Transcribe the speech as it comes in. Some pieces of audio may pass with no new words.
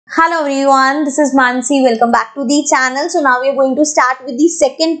Hello everyone, this is Mansi. Welcome back to the channel. So now we are going to start with the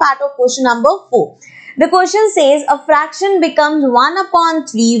second part of question number 4. The question says a fraction becomes 1 upon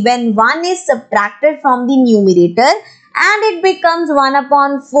 3 when 1 is subtracted from the numerator and it becomes 1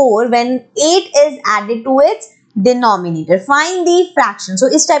 upon 4 when 8 is added to its denominator. Find the fraction. So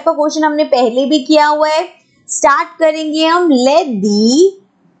इस type का question हमने पहले भी किया हुआ है. Start करेंगे हम. Let the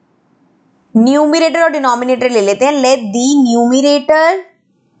numerator और denominator ले लेते हैं. Let the numerator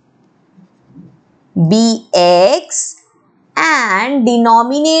be x and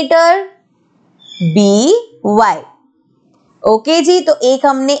denominator be y. Okay जी, तो एक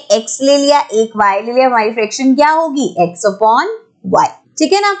हमने x ले लिया, एक y ले लिया, हमारी फ्रैक्शन क्या होगी x upon y.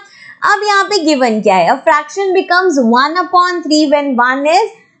 ठीक है ना. अब यहाँ पे गिवन क्या है? A fraction becomes 1 upon 3 when 1 is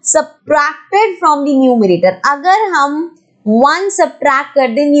subtracted from the numerator. अगर हम 1 सब्ट्रैक्ट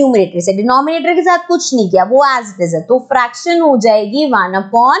कर दे न्यूमरेटर से, डिनोमिनेटर के साथ कुछ नहीं किया, वो एज इट इज है, तो फ्रैक्शन हो जाएगी 1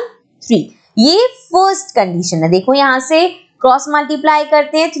 upon 3. ये फर्स्ट कंडीशन है. देखो यहां से क्रॉस मल्टीप्लाई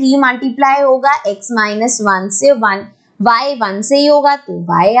करते हैं, 3 मल्टीप्लाई होगा x माइनस 1 से, 1 y 1 से ही होगा तो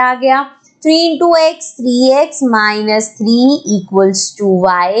y आ गया. 3 into x 3x minus 3 equals to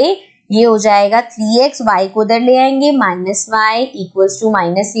y. ये हो जाएगा 3x, y को उधर ले आएंगे, minus y equals to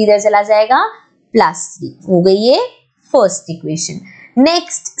minus 3 इधर चला जाएगा, प्लस 3 हो गई ये first equation.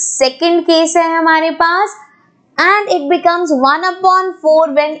 Next second case है हमारे पास. And it becomes 1 upon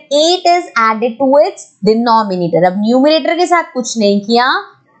 4 when 8 is added to its denominator. अब न्यूमरेटर के साथ कुछ नहीं किया,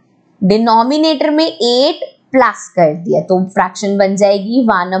 डिनोमिनेटर में 8 प्लस कर दिया, तो फ्रैक्शन बन जाएगी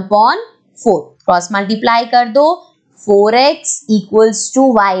 1 upon 4. क्रॉस मल्टीप्लाई कर दो, 4x equals to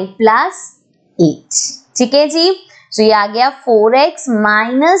y plus 8. ठीक है जी. तो ये आ गया 4x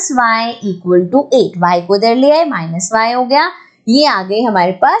minus y equal to 8. y को इधर ले आए, माइनस y हो गया. ये आ गई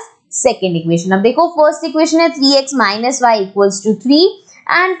हमारे पास सेकेंड इक्वेशन. अब देखो फर्स्ट इक्वेशन है 3x minus Y equals to 3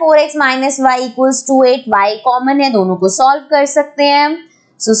 and 4x minus Y equals to 8. y common है, दोनों को सॉल्व कर सकते हैं.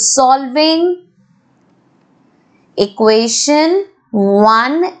 सो सॉल्विंग इक्वेशन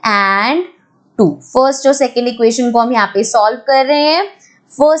 1 एंड 2, फर्स्ट और सेकेंड इक्वेशन को हम यहाँ पे सॉल्व कर रहे हैं.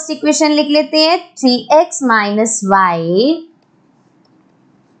 फर्स्ट इक्वेशन लिख लेते हैं, 3x minus Y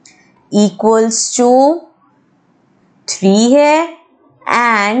equals to 3 है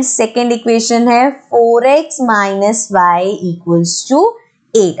एंड सेकेंड इक्वेशन है 4x minus Y equals to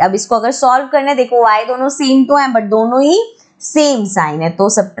 8. अब इसको अगर सॉल्व करना है, देखो y दोनों सेम तो हैं बट दोनों ही सेम साइन है, तो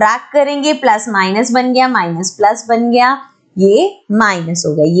सब्ट्रैक्ट करेंगे, प्लस माइनस बन गया, माइनस प्लस बन गया, ये माइनस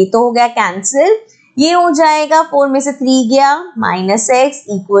हो गया, ये तो हो गया कैंसिल. ये हो जाएगा 4 में से 3 गया, minus x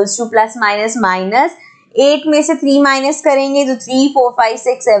equals two plus minus minus 8 में से 3 माइनस करेंगे तो 3 4 5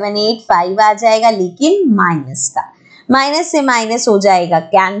 6 7 8 5 आ जाएगा, लेकिन माइनस का, माइनस से माइनस हो जाएगा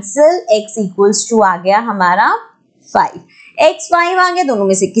कैंसिल. x इक्वल्स टू आ गया हमारा 5, x 5 आ गया, दोनों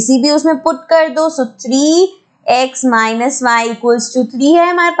में से किसी भी उसमें पुट कर दो. सो 3x minus Y equals to 3 है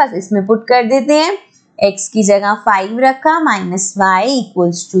हमारे पास, इसमें पुट कर देते हैं. x की जगह 5 रखा, माइनस वाई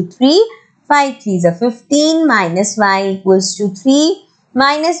इक्वल्स टू 3, 5 3 जा 15, minus Y equals to 3,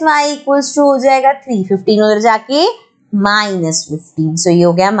 minus Y equals to हो जाएगा 3, 15 उधर जाके माइनस 15. सो ये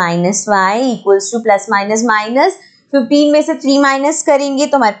हो गया minus Y equals two plus minus minus 15 में से 3 माइनस करेंगे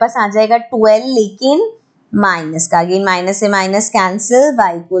तो हमारे पास आ जाएगा 12, लेकिन माइनस का, अगेन माइनस से minus cancel,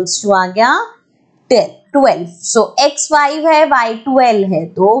 y equals to आ गया 12. सो x 5 है, y 12 है,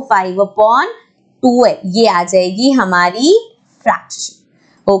 तो 5 अपॉन 12 ये आ जाएगी हमारी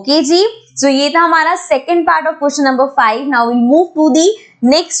फ्रैक्शन. ओके जी. सो ये था हमारा second part of question number 5. Now will move to the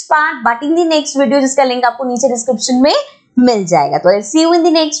next part, but in the next video, जिसका लिंक आपको नीचे डिस्क्रिप्शन में मिल जाएगा. तो सी you in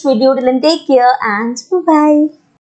the next video. Till then take care and bye.